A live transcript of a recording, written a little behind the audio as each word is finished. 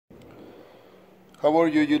How are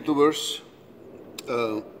you, YouTubers?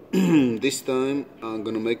 This time I'm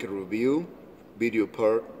gonna make a review, video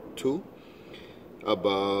part 2,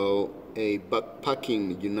 about a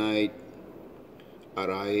backpacking Unite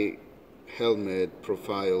Arai helmet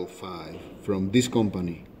profile 5 from this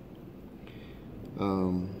company.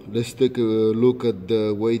 Let's take a look at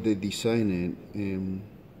the way they design it and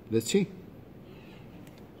let's see.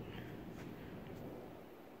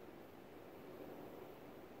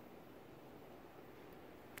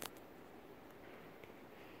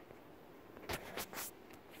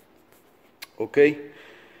 Okay,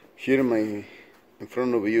 here in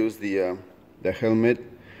front of you is the helmet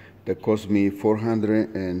that cost me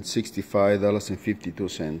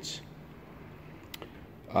 $465.52.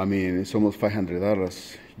 I mean, it's almost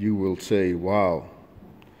 $500. You will say, wow,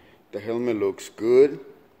 the helmet looks good,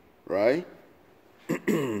 right?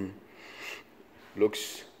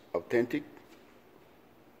 Looks authentic,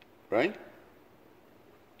 right?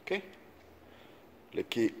 Okay.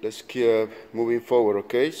 Let's keep moving forward,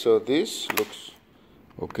 okay? So this looks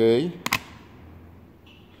okay.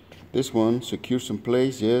 This one secures in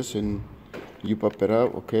place, yes, and you pop it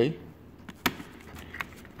out, okay?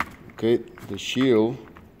 Okay, the shield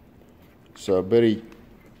is a very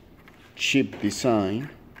cheap design,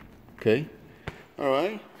 okay?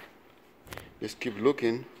 Alright, let's keep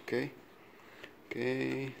looking, okay?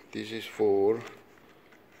 Okay, this is for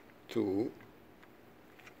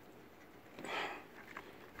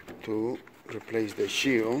to replace the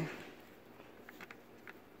shield.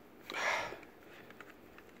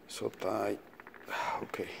 So tight.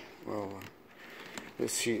 Okay, well,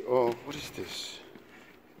 let's see. Oh, what is this?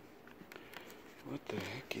 What the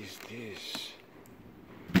heck is this?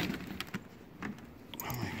 Oh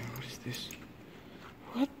my god, what is this?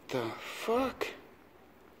 What the fuck?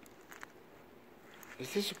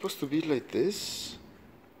 Is this supposed to be like this?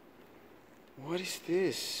 What is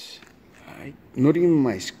this? Not even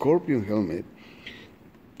my Scorpion helmet,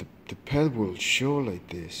 the pad will show like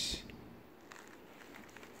this.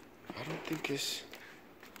 I don't think it's...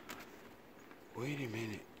 Wait a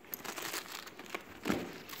minute.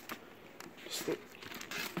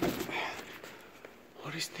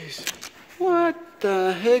 What is this? What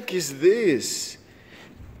the heck is this?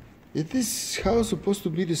 Is this how it's supposed to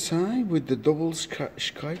be designed with the double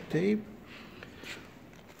sky tape?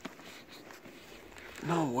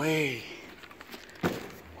 No way.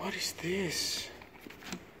 What is this?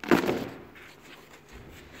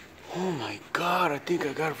 Oh my god, I think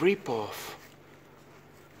I got rip-off.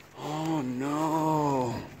 Oh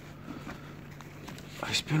no.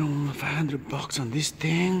 I spent almost $500 on this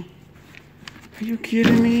thing? Are you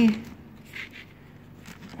kidding me?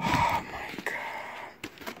 Oh my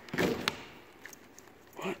god.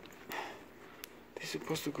 What? This is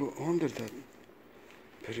supposed to go under that,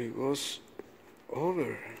 but it goes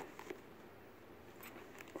over.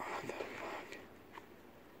 What the fuck?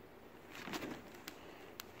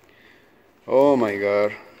 Oh my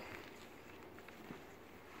god.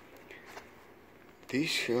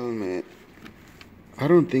 This helmet, I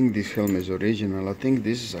don't think this helmet is original. I think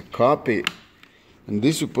this is a copy, and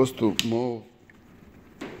this is supposed to move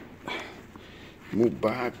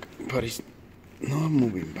back, but it's not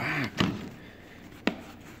moving back.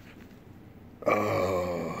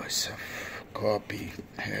 Oh, it's a copy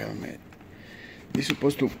helmet. It's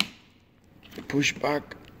supposed to push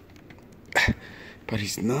back, but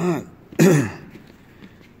it's not.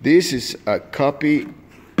 This is a copy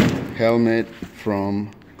helmet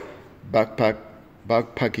from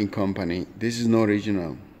backpacking company. This is not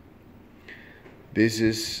original. This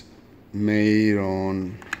is made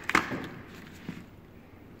on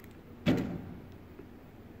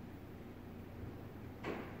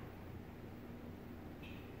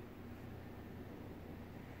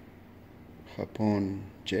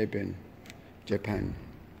Japan.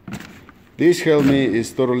 This helmet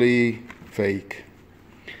is totally fake.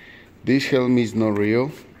 This helmet is not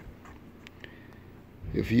real.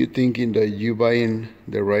 If you're thinking that you're buying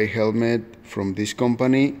the right helmet from this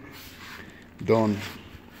company, don't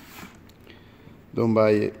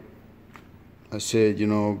buy it. I said, you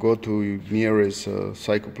know, go to nearest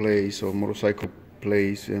cycle place or motorcycle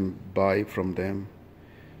place and buy from them.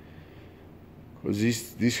 Because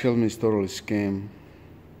this helmet is totally scam.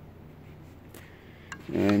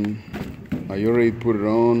 And I already put it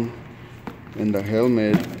on, and the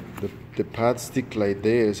helmet, the pads stick like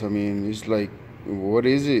this. I mean, it's like, what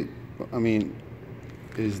is it? I mean,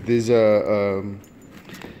 is this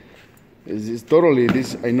is this totally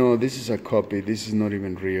this? I know this is a copy. This is not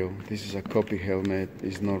even real. This is a copy helmet.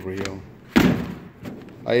 It's not real.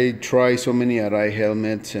 I tried so many arai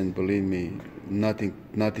helmets, and believe me, nothing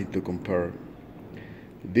to compare.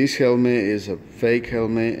 This helmet is a fake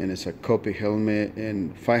helmet and it's a copy helmet,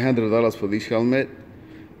 and $500 for this helmet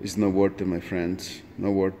is not worth it, my friends.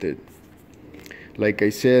 Not worth it. Like I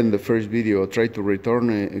said in the first video, I tried to return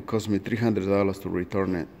it. It cost me $300 to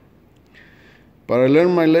return it. But I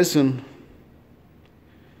learned my lesson.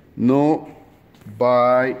 No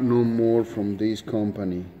buy no more from this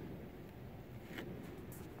company.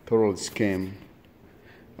 Total scam.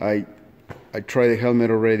 I tried the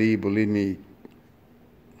helmet already, believe me.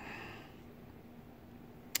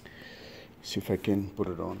 See if I can put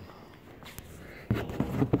it on.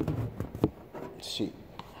 Let's see.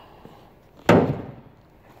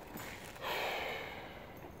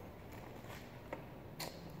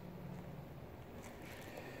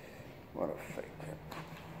 What a fake.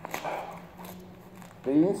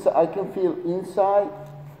 The inside, I can feel inside.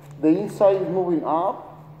 The inside is moving up.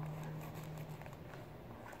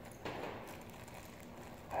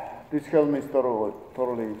 This helmet is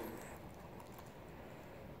totally.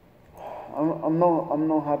 I'm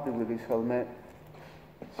not happy with this helmet.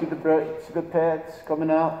 See the pads coming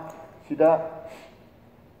out. See that?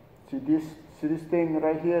 See this thing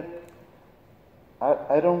right here.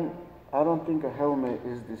 I don't think a helmet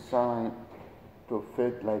is designed to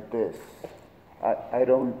fit like this. I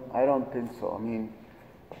don't think so. I mean,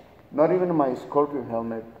 not even my Scorpion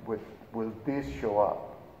helmet will this show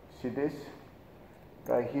up. See this?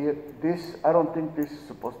 Right here. This, I don't think this is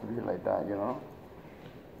supposed to be like that, you know?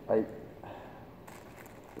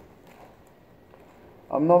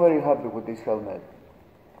 I'm not very happy with this helmet.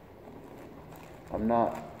 I'm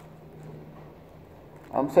not.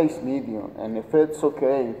 I'm size medium, and it fits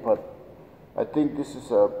okay, but I think this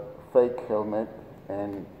is a fake helmet,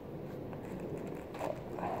 and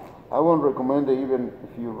I won't recommend it even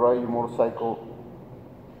if you ride your motorcycle.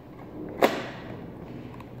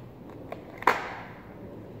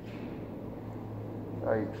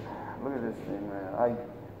 Look at this thing, man.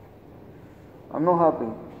 I'm not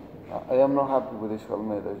happy. I am not happy with this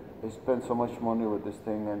helmet. I spent so much money with this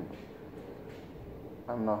thing, and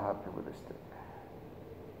I'm not happy with this thing.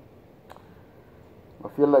 I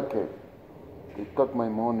feel like they took my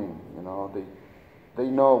money, you know. They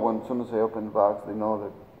know when, as soon as I open the box, they know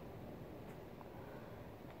that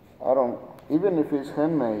even if it's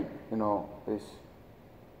handmade, you know,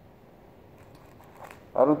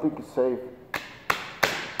 I don't think it's safe.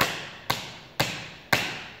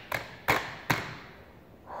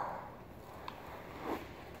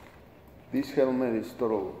 This helmet is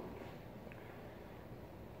total.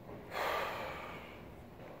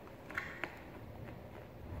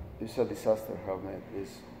 It's a disaster helmet.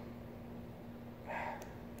 It's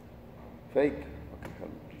fake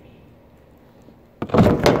helmet.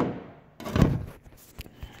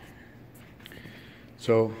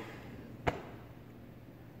 So,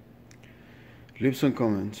 leave some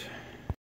comments.